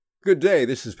Good day,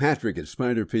 this is Patrick at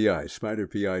Spider PI,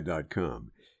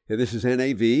 spiderpi.com. And this is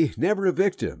NAV, Never a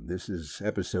Victim. This is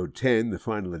episode 10, the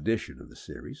final edition of the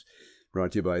series,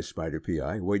 brought to you by Spider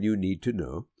PI, What You Need to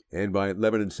Know, and by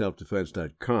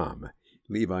LebanonSelfDefense.com,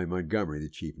 Levi Montgomery, the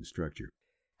chief instructor.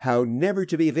 How never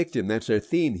to be a victim, that's our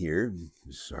theme here.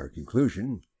 This is our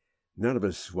conclusion. None of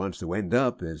us wants to end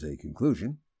up as a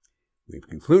conclusion. We've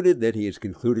concluded that he has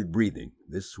concluded breathing.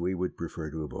 This we would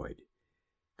prefer to avoid.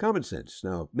 Common sense.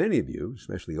 Now, many of you,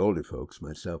 especially older folks,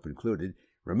 myself included,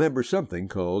 remember something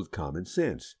called common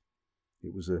sense.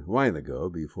 It was a while ago,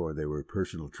 before there were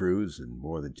personal truths and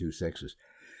more than two sexes.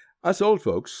 Us old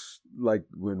folks, like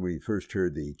when we first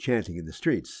heard the chanting in the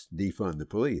streets, defund the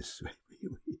police,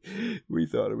 we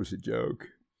thought it was a joke.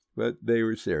 But they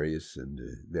were serious and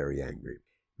very angry.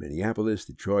 Minneapolis,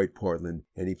 Detroit, Portland,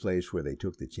 any place where they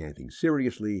took the chanting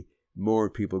seriously,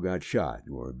 more people got shot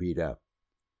or beat up.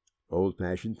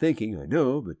 Old-fashioned thinking, I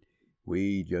know, but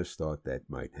we just thought that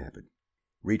might happen.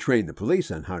 Retrain the police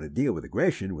on how to deal with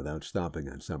aggression without stomping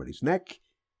on somebody's neck.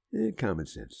 Common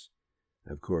sense.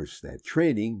 Of course, that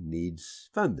training needs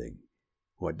funding.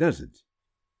 What doesn't?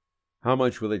 How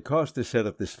much will it cost to set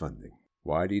up this funding?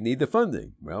 Why do you need the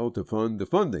funding? Well, to fund the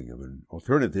funding of an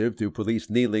alternative to police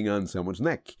kneeling on someone's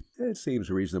neck. It seems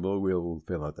reasonable. We'll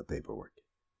fill out the paperwork.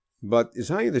 But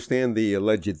as I understand the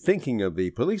alleged thinking of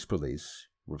the police,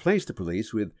 replace the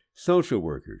police with social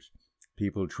workers,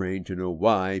 people trained to know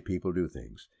why people do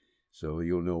things, so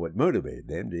you'll know what motivated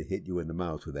them to hit you in the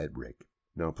mouth with that brick.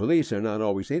 Now, police are not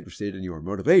always interested in your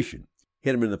motivation.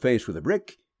 Hit them in the face with a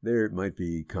brick, there might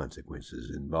be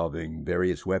consequences involving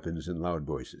various weapons and loud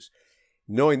voices.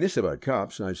 Knowing this about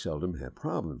cops, I seldom have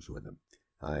problems with them.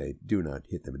 I do not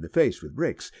hit them in the face with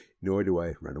bricks, nor do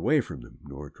I run away from them,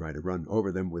 nor try to run over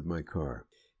them with my car.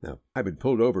 Now, I've been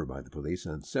pulled over by the police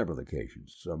on several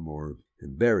occasions, some more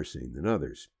embarrassing than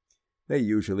others. They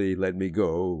usually let me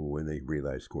go when they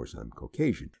realize, of course, I'm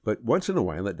Caucasian. But once in a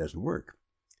while, it doesn't work.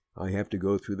 I have to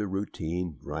go through the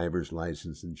routine, driver's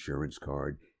license, insurance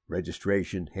card,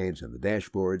 registration, hands on the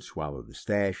dashboard, swallow the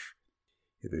stash.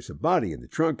 If there's a body in the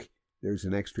trunk, there's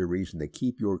an extra reason to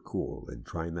keep your cool and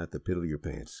try not to piddle your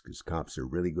pants, because cops are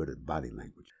really good at body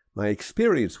language. My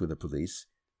experience with the police,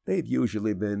 they've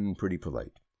usually been pretty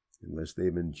polite. Unless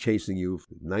they've been chasing you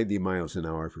 90 miles an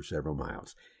hour for several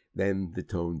miles. Then the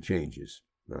tone changes.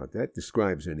 Now, if that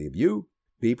describes any of you,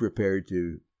 be prepared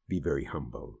to be very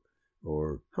humble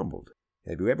or humbled.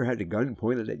 Have you ever had a gun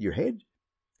pointed at your head?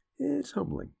 It's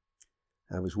humbling.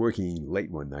 I was working late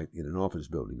one night in an office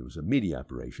building. It was a media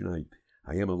operation.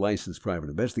 I am a licensed private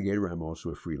investigator. I'm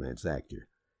also a freelance actor.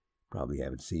 Probably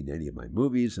haven't seen any of my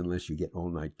movies unless you get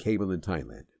all-night cable in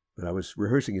Thailand. But I was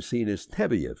rehearsing a scene as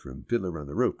Tevye from Fiddler on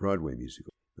the Roof, Broadway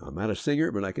musical. Now, I'm not a singer,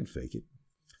 but I can fake it.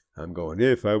 I'm going,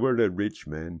 if I were a rich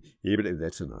man, even if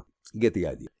that's enough. You get the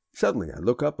idea. Suddenly, I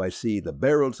look up, I see the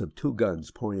barrels of two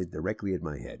guns pointed directly at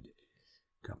my head.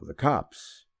 A couple of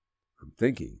cops. I'm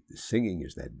thinking, the singing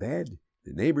is that bad?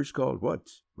 The neighbors called, what?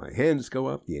 My hands go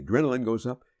up, the adrenaline goes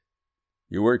up.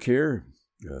 You work here?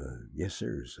 Yes,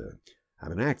 sir.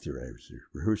 I'm an actor. I was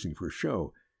rehearsing for a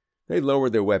show. They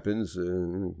lowered their weapons.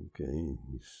 Okay,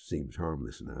 seems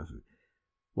harmless enough.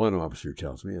 One officer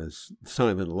tells me a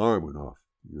silent alarm went off.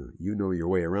 You know your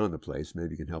way around the place.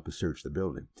 Maybe you can help us search the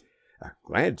building.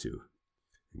 Glad to.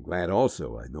 And glad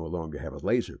also I no longer have a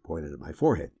laser pointed at my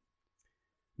forehead.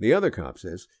 The other cop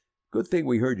says, good thing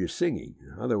we heard you singing.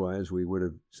 Otherwise, we would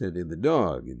have sent in the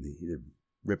dog and he'd have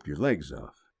ripped your legs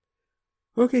off.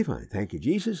 Okay, fine. Thank you,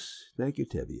 Jesus. Thank you,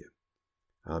 Tevye.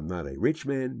 I'm not a rich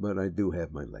man, but I do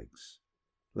have my legs.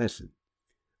 Lesson.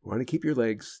 Want to keep your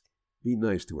legs? Be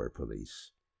nice to our police.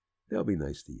 They'll be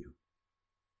nice to you.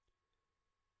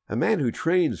 A man who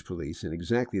trains police in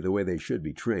exactly the way they should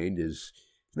be trained his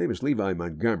name is Levi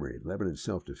Montgomery at Lebanon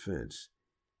Self-Defense.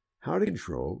 How to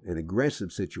control an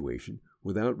aggressive situation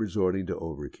without resorting to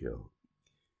overkill.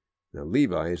 Now,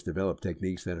 Levi has developed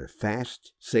techniques that are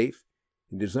fast, safe,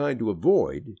 and designed to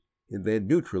avoid and then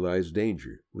neutralize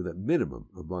danger with a minimum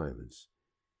of violence.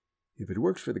 If it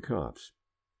works for the cops,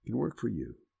 it can work for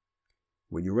you.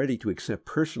 When you're ready to accept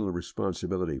personal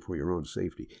responsibility for your own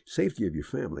safety of your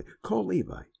family, call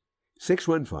Levi.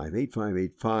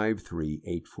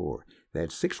 615-858-5384.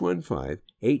 That's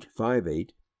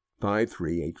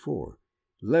 615-858-5384.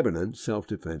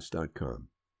 LebanonSelfDefense.com.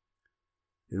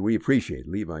 And we appreciate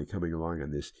Levi coming along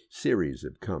on this series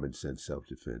of common sense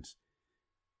self-defense.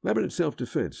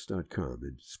 LebanonSelfDefense.com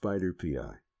and Spider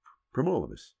PI. From all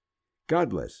of us,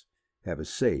 God bless. Have a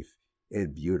safe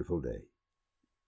and beautiful day.